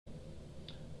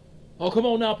Oh, come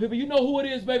on now, people. You know who it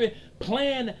is, baby.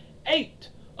 Plan 8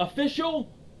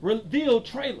 official reveal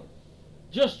trailer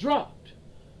just dropped.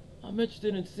 I'm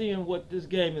interested in seeing what this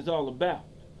game is all about.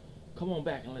 Come on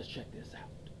back and let's check this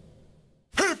out.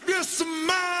 If you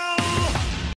smell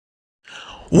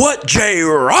What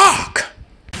J-Rocc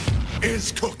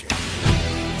is cooking.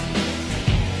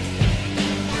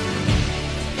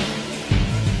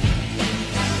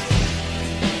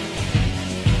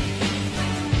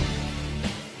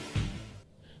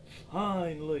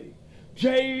 Finally,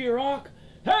 J-Rocc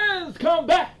has come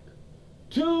back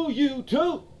to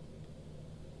YouTube.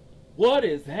 What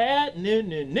is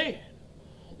happening in there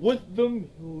with the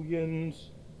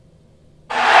millions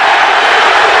of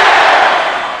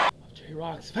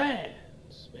J-Rocc's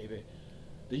fans, baby?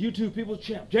 The YouTube People's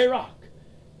Champ, J-Rocc,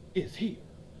 is here.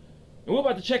 And we're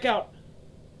about to check out,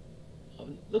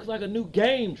 looks like a new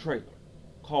game trailer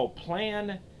called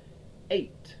Plan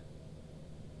 8.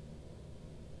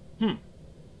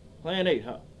 Plan 8,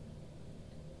 huh?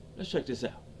 Let's check this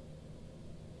out.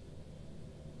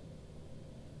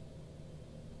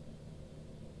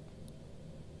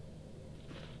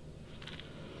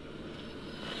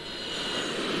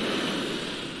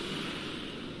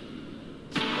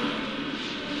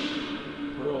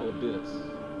 Pearl Abyss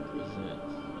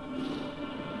presents.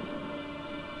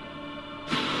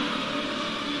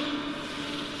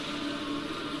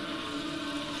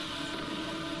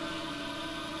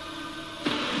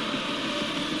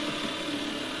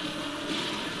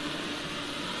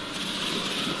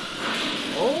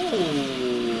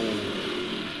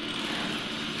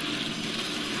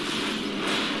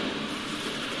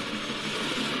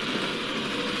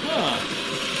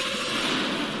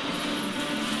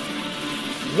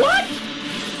 What?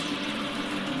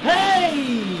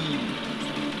 Hey!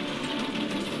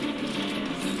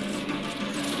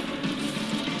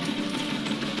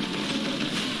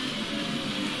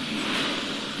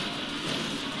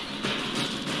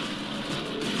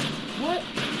 What?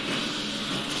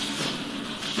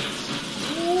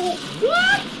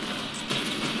 What?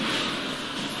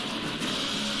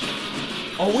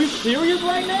 Are we serious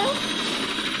right now?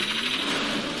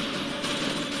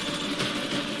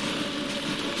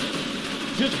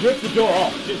 Just rip the door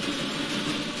off.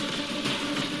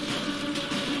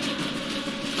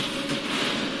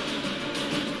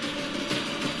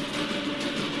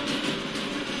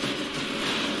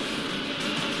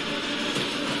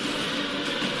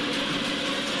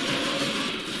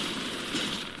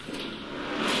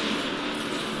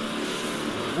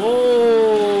 Whoa!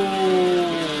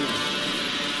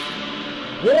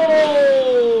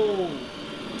 Whoa!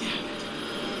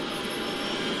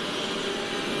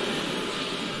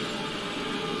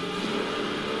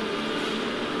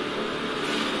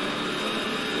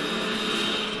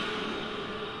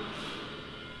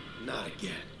 Not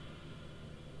again.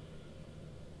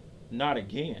 Not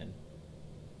again.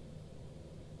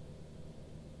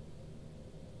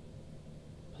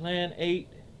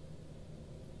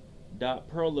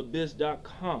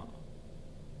 Plan8.pearlabyss.com.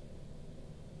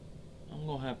 I'm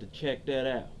gonna have to check that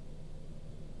out.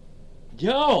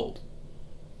 Yo!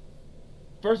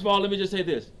 First of all, let me just say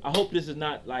this. I hope this is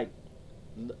not like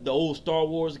the old Star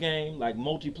Wars game, like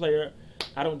multiplayer.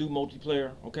 I don't do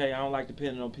multiplayer, okay? I don't like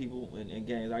depending on people in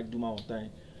games. I can do my own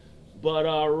thing. But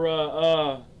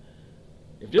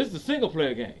if this is a single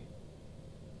player game,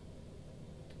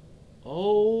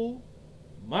 oh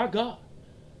my God.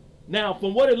 Now,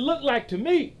 from what it looked like to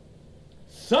me,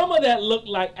 some of that looked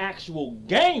like actual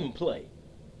gameplay.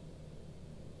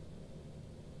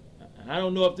 I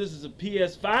don't know if this is a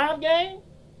PS5 game.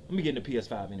 Let me get into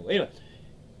PS5 anyway. Anyway.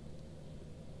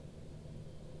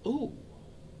 Ooh.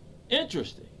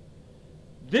 Interesting.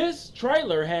 This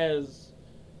trailer has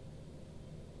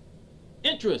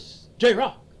interest.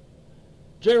 J-Rocc.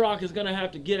 J-Rocc is going to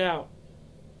have to get out,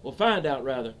 or find out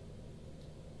rather,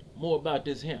 more about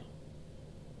this him.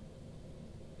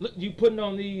 Look, you putting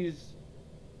on these,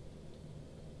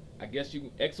 I guess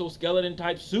you exoskeleton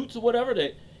type suits or whatever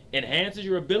that enhances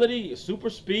your ability, super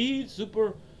speed,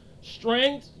 super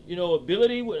strength, you know,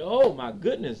 ability with, oh my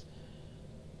goodness.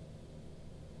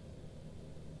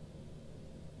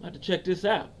 I have to check this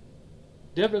out.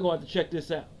 Definitely going to have to check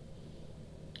this out.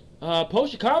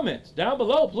 Post your comments down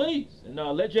below, please. And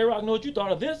let J-Rocc know what you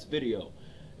thought of this video.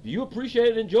 If you appreciate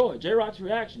it, enjoy J-Rocc's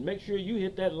reaction, make sure you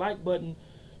hit that like button,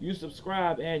 you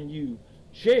subscribe, and you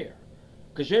share.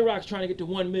 Because J-Rocc's trying to get to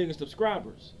 1 million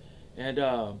subscribers. And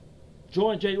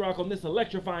join J-Rocc on this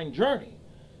electrifying journey.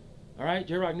 Alright,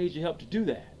 J-Rocc needs your help to do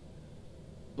that.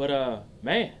 But,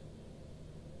 man,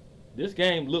 this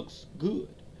game looks good.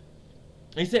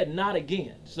 He said not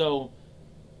again. So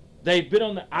they've been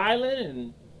on the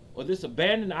island, and or this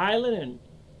abandoned island and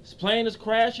this plane is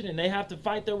crashing and they have to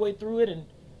fight their way through it and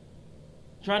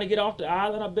trying to get off the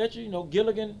island. I bet you,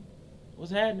 Gilligan,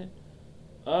 what's happening?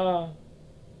 Man,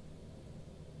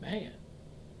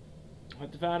 I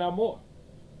have to find out more.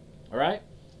 All right.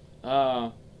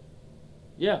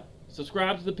 Yeah.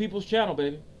 Subscribe to the People's Channel,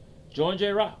 baby. Join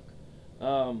J-Rocc.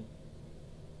 Man,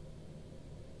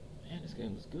 this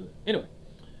game was good. Anyway,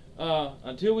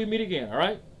 until we meet again, all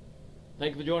right?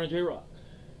 Thank you for joining J-Rocc.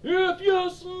 If you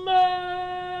smell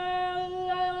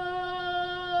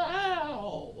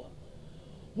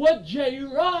what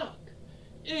J-Rocc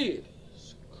is